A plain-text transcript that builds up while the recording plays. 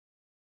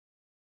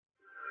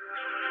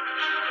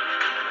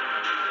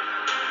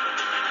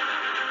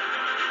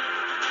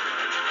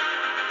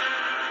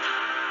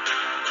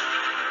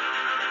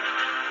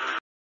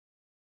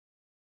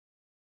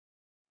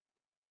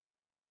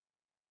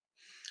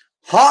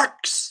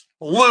Hawks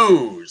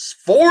lose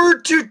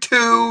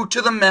 4-2 to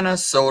the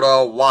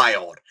Minnesota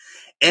Wild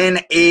in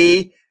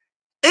a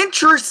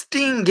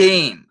interesting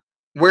game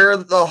where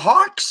the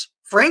Hawks,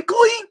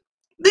 frankly,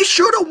 they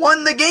should have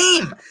won the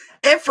game.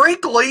 And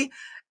frankly,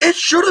 it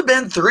should have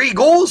been 3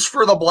 goals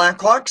for the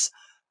Blackhawks,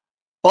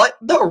 but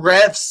the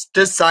refs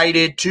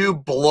decided to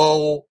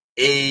blow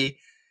a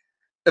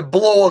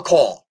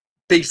call,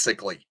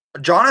 basically.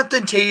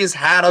 Jonathan Toews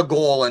had a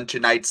goal in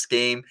tonight's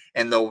game,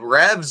 and the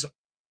refs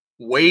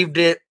waved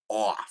it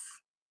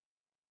off.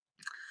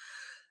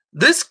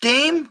 This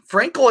game,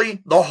 frankly,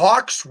 the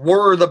Hawks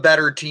were the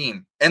better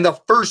team in the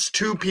first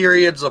 2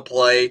 periods of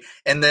play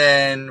and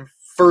then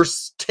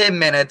first 10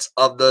 minutes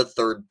of the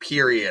third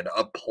period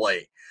of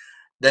play.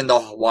 Then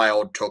the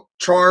Wild took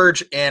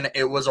charge, and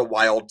it was a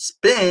Wild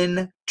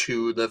spin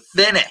to the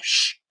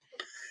finish.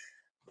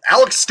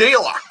 Alex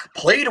Stalock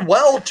played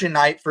well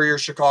tonight for your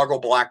Chicago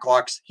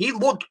Blackhawks. He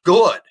looked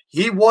good.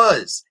 He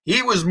was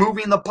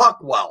moving the puck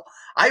well.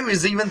 I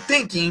was even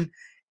thinking,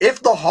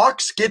 if the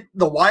Hawks get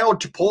the Wild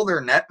to pull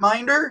their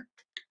netminder,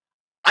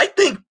 I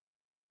think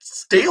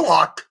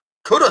Stalock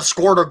could have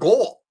scored a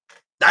goal.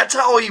 That's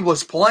how he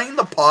was playing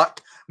the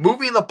puck,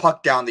 moving the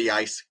puck down the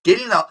ice,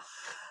 getting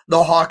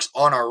the Hawks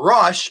on a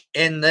rush,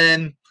 and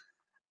then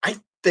I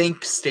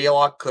think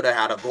Stalock could have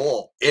had a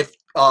goal if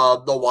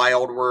the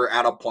Wild were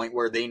at a point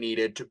where they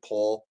needed to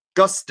pull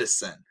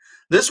Gustafsson.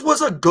 This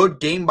was a good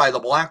game by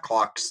the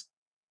Blackhawks,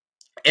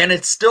 and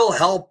it still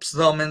helps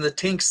them in the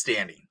tank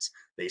standings.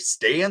 They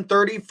stay in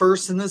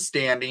 31st in the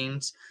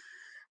standings,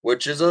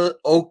 which is a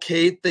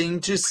okay thing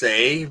to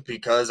say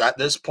because at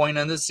this point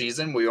in the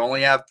season, we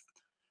only have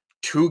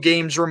 2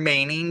 games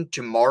remaining,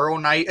 tomorrow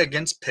night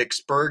against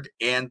Pittsburgh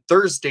and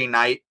Thursday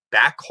night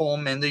back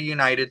home in the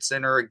United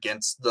Center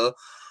against the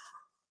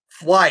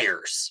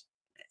Flyers.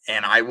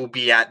 And I will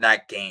be at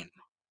that game.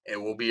 It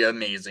will be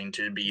amazing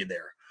to be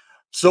there.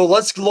 So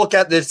let's look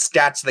at the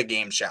stats of the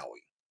game, shall we?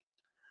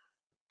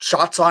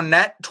 Shots on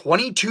net,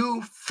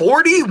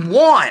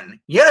 22-41.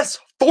 Yes,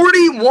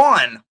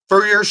 41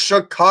 for your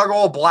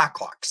Chicago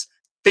Blackhawks.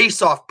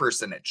 Face-off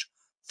percentage,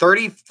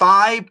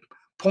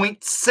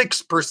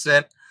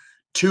 35.6%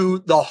 to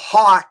the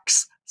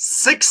Hawks,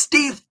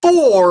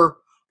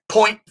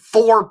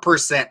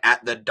 64.4%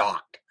 at the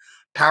dot.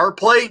 Power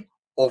play,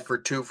 0 for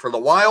 2 for the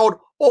Wild,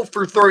 0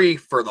 for 3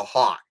 for the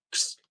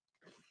Hawks.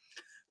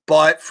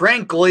 But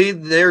frankly,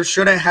 there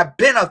shouldn't have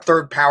been a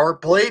third power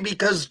play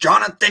because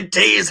Jonathan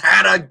Toews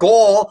had a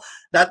goal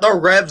that the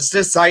refs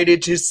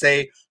decided to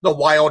say the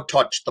Wild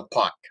touched the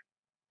puck.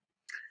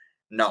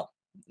 No,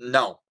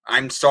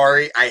 I'm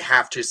sorry, I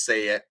have to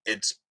say it.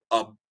 It's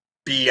a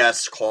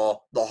BS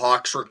call. The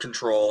Hawks were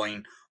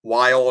controlling.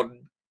 Wild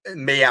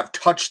may have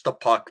touched the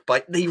puck,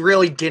 but they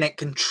really didn't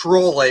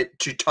control it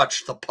to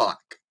touch the puck.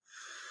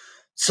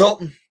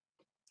 So,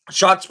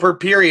 shots per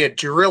period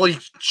to really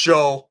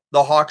show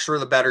the Hawks were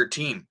the better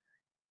team.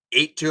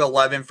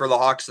 8-11 for the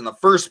Hawks in the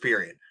first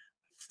period.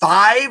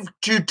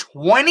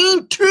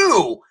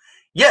 5-22.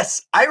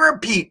 Yes, I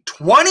repeat,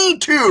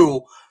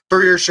 22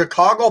 for your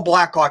Chicago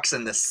Blackhawks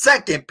in the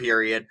second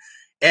period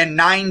and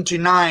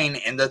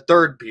 9-9 in the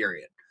third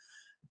period.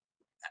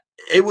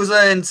 It was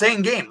an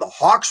insane game. The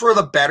Hawks were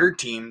the better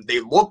team.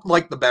 They looked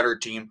like the better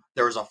team.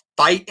 There was a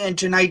fight in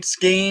tonight's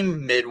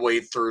game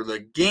midway through the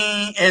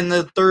game in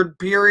the third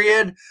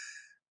period,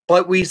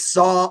 but we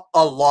saw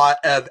a lot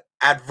of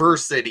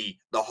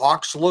adversity. The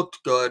Hawks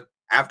looked good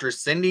after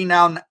sending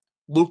down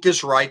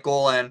Lucas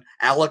Reichel and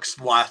Alex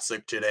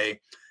Vlasic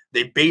today.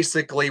 They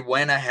basically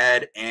went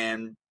ahead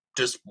and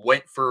just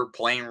went for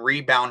playing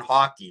rebound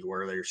hockey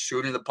where they're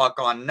shooting the puck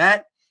on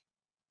net,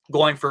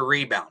 going for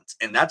rebounds,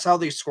 and that's how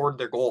they scored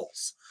their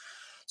goals.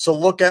 So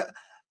look at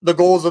the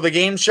goals of the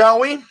game, shall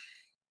we?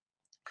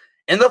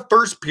 In the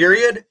first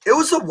period, it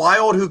was the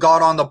Wild who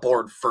got on the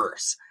board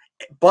first,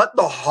 but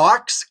the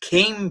Hawks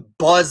came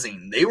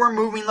buzzing. They were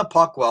moving the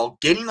puck well,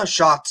 getting the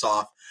shots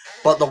off,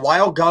 but the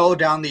Wild go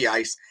down the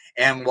ice,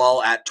 and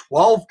while at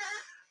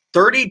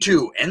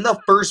 12:32 in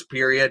the first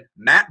period,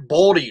 Matt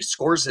Boldy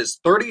scores his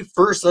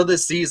 31st of the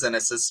season,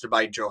 assisted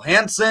by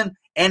Johansson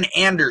and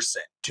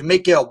Anderson, to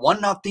make it a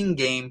 1-0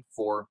 game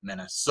for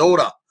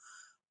Minnesota.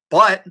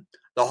 But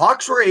the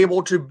Hawks were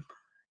able to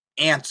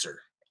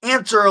answer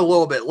a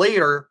little bit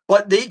later,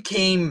 but they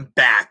came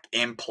back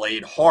and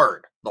played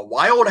hard. The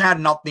Wild had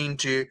nothing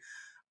to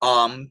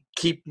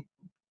keep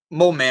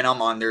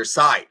momentum on their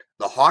side.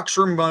 The Hawks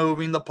were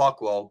moving the puck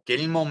well,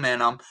 getting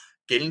momentum,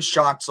 getting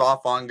shots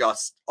off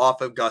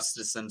of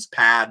Gustafsson's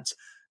pads,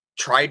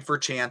 tried for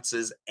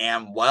chances,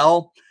 and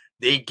well,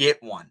 they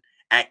get one.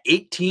 At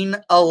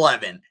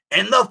 18-11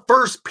 in the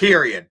first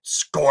period,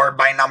 scored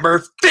by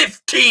number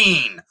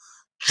 15,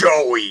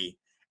 Joey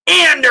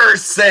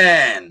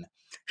Anderson.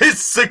 His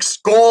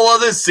 6th goal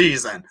of the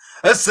season,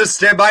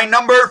 assisted by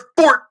number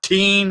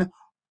 14,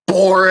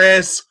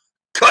 Boris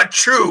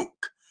Tkachuk,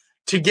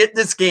 to get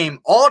this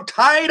game all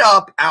tied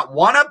up at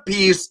 1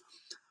 apiece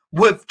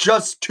with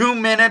just 2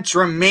 minutes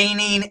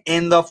remaining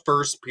in the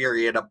first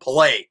period of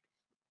play.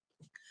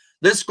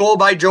 This goal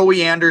by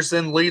Joey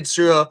Anderson leads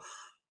to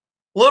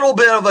little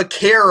bit of a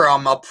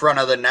carom up front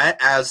of the net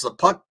as the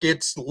puck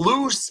gets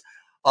loose.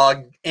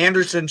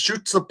 Anderson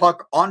shoots the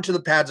puck onto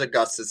the pads of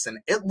Gustafson.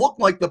 It looked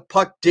like the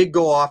puck did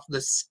go off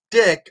the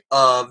stick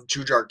of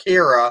Jujhar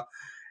Khaira,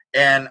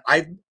 and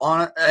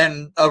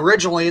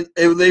originally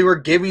they were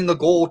giving the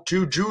goal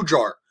to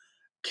Jujhar.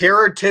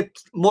 Khaira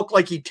looked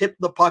like he tipped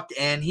the puck,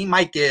 and he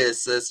might get an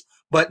assist,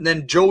 but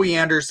then Joey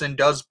Anderson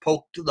does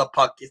poke the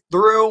puck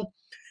through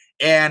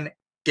and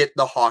get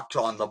the Hawks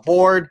on the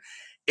board.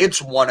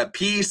 It's one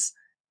apiece.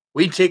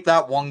 We take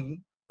that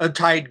a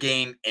tied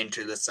game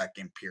into the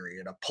second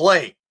period of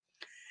play.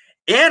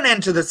 And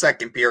into the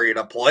second period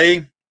of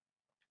play,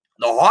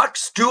 the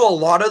Hawks do a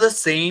lot of the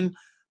same,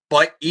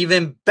 but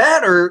even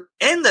better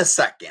in the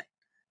second.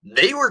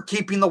 They were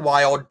keeping the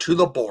Wild to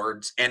the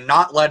boards and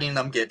not letting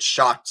them get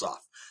shots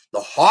off.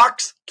 The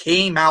Hawks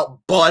came out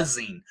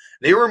buzzing.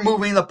 They were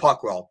moving the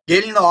puck well,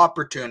 getting the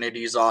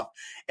opportunities off,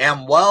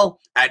 and well,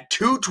 at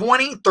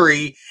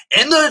 2:23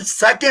 in the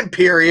second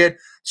period,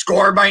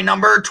 scored by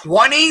number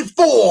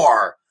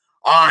 24,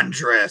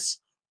 Andres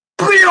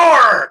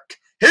Bjork,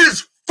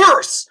 his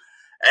first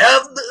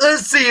of the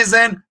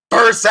season,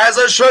 first as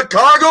a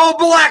Chicago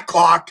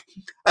Blackhawk,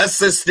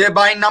 assisted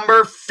by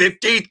number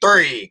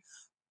 53,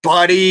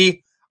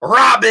 Buddy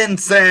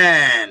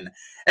Robinson,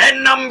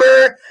 and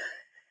number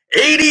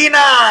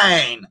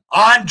 89,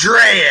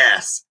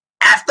 Andreas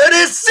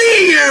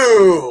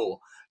Athanasiou,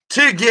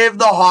 to give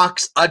the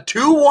Hawks a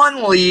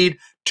 2-1 lead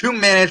 2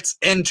 minutes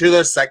into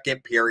the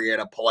second period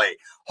of play.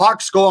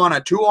 Hawks go on a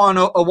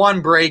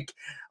 2-on-1 break.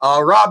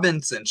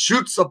 Robinson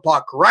shoots the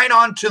puck right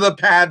onto the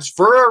pads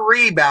for a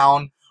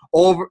rebound,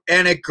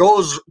 and it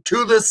goes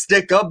to the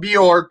stick of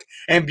Bjork,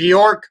 and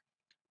Bjork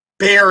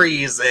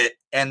buries it,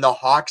 and the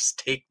Hawks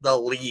take the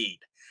lead.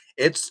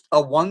 It's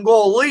a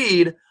 1-goal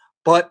lead,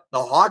 but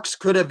the Hawks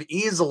could have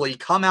easily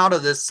come out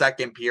of this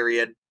second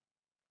period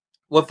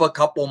with a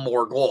couple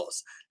more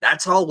goals.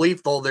 That's how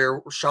lethal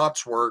their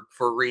shots were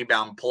for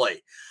rebound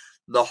play.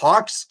 The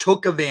Hawks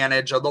took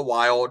advantage of the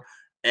Wild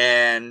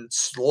and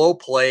slow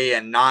play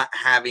and not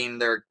having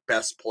their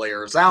best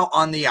players out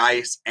on the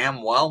ice.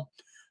 And, well,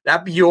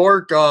 that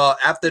Bjork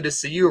after the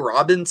CU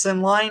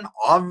Robinson line,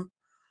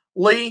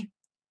 obviously,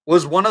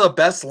 was one of the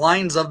best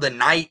lines of the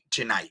night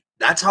tonight.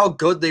 That's how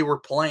good they were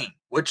playing,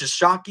 which is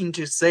shocking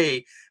to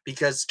say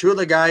because two of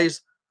the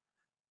guys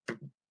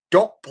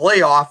don't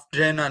play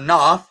often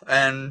enough,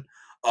 and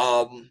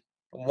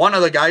one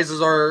of the guys is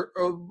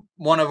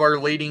one of our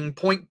leading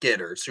point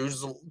getters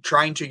who's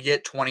trying to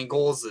get 20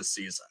 goals this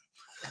season.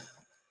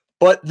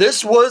 But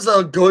this was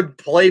a good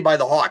play by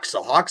the Hawks.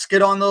 The Hawks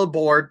get on the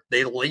board.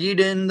 They lead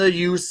in the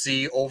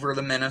UC over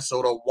the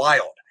Minnesota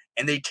Wild,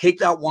 and they take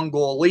that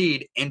 1-goal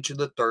lead into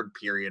the third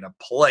period of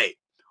play,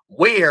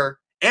 where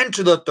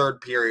into the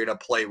third period of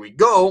play we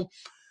go.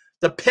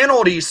 The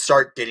penalties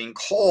start getting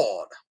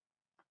called.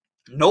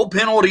 No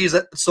penalties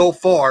so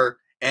far,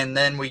 and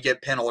then we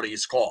get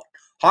penalties called.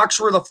 Hawks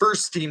were the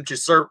first team to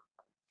serve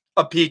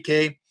a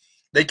PK.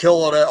 They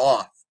killed it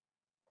off.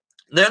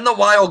 Then the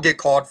Wild get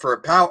called for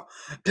a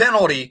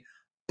penalty,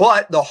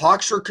 but the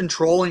Hawks were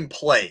controlling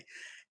play.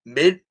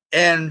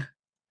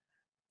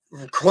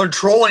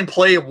 Controlling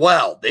play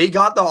well. They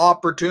got the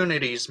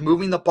opportunities,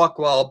 moving the puck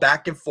well,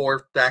 back and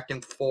forth,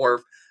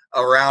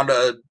 around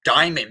a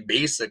diamond,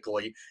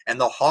 basically. And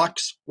the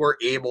Hawks were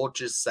able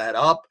to set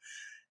up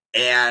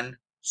and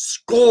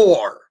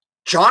score.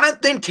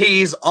 Jonathan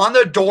Toews on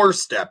the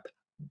doorstep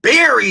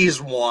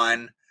buries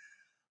one,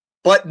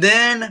 but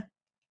then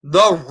the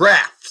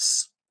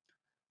refs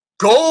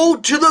go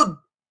to the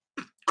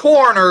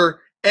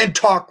corner and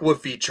talk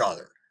with each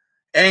other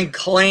and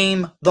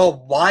claim the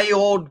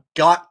Wild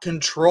got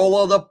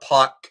control of the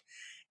puck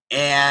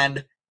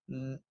and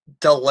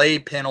delay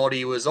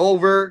penalty was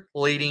over,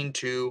 leading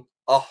to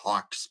a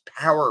Hawks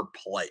power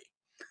play.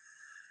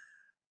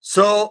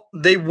 So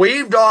they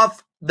waved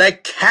off the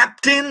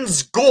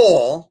captain's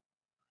goal,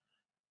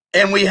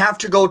 and we have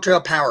to go to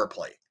a power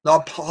play. The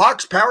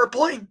Hawks power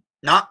play,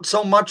 not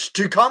so much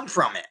to come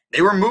from it.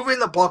 They were moving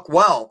the puck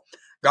well,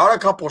 got a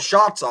couple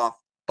shots off,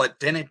 but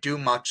didn't do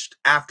much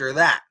after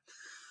that.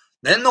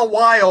 Then the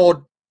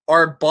Wild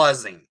are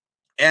buzzing.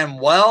 And,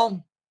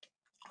 well,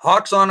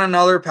 Hawks on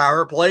another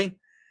power play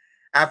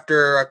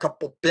after a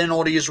couple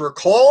penalties were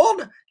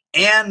called.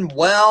 And,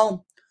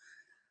 well,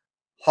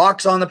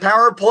 Hawks on the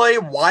power play,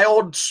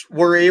 Wilds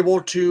were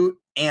able to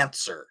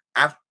answer.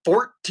 At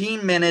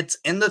 14 minutes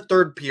in the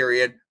third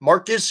period,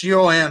 Marcus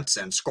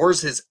Johansson scores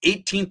his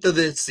 18th of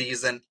the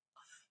season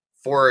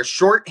for a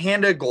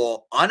shorthanded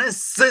goal,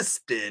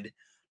 unassisted,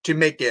 to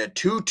make it a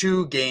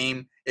 2-2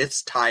 game.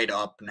 It's tied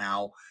up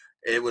now.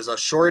 It was a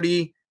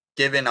shorty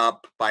given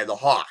up by the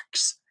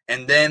Hawks.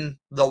 And then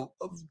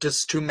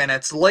just 2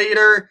 minutes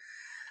later,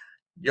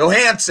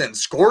 Johansson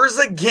scores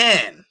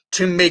again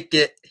to make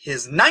it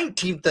his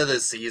 19th of the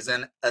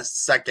season, a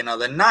second of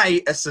the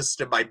night,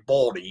 assisted by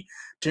Boldy,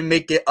 to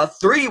make it a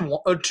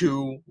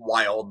 3-2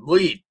 Wild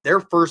lead. Their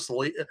first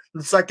lead,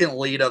 the second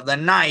lead of the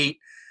night.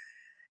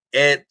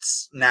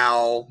 It's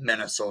now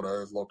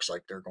Minnesota looks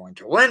like they're going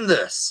to win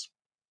this.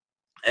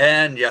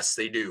 And yes,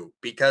 they do.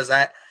 Because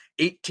at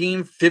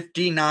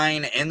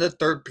 18:59 in the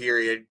third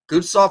period,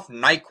 Gustav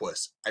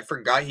Nyquist, I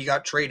forgot he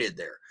got traded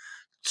there,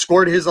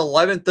 scored his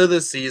 11th of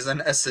the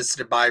season,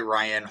 assisted by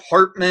Ryan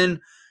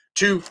Hartman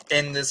to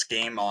end this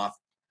game off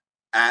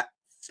at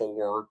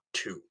 4-2.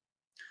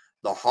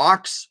 The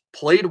Hawks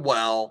played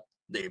well.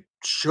 They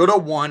should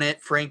have won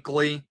it,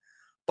 frankly,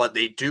 but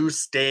they do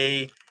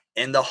stay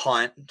in the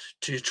hunt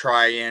to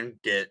try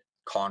and get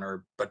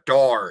Connor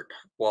Bedard.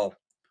 Well,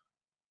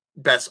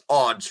 best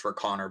odds for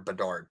Connor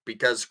Bedard,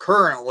 because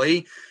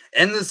currently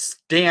in the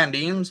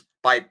standings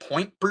by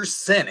point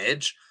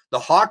percentage, the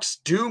Hawks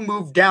do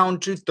move down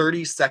to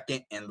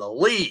 32nd in the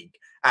league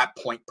at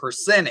point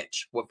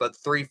percentage with a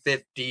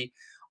 350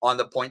 on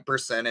the point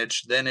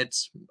percentage. Then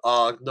it's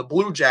the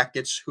Blue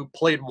Jackets, who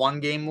played one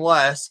game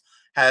less,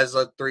 has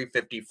a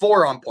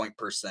 354 on point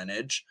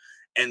percentage,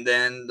 and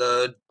then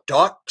the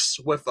Ducks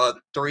with a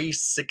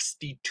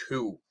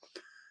 362.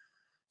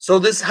 So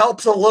this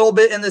helps a little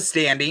bit in the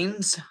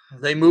standings.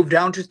 They move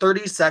down to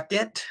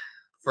 32nd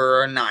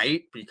for a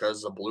night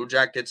because the Blue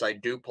Jackets, I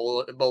do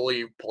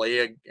believe,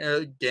 play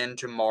again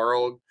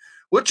tomorrow,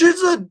 which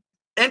is an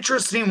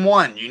interesting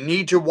one. You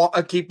need to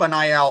keep an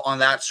eye out on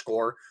that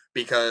score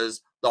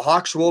because the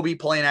Hawks will be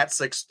playing at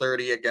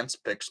 6:30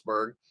 against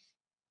Pittsburgh,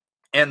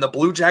 and the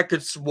Blue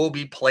Jackets will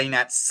be playing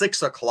at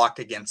 6 o'clock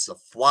against the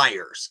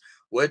Flyers,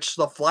 which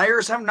the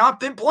Flyers have not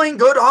been playing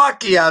good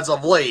hockey as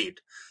of late.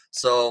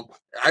 So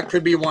that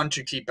could be one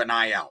to keep an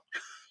eye out.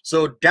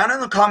 So down in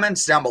the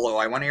comments down below,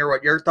 I want to hear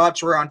what your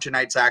thoughts were on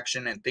tonight's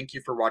action, and thank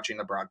you for watching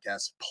the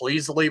broadcast.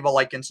 Please leave a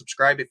like and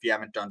subscribe if you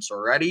haven't done so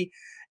already.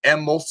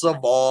 And most of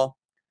all,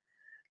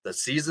 the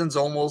season's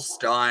almost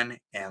done,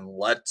 and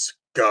let's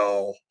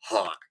go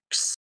Hawks.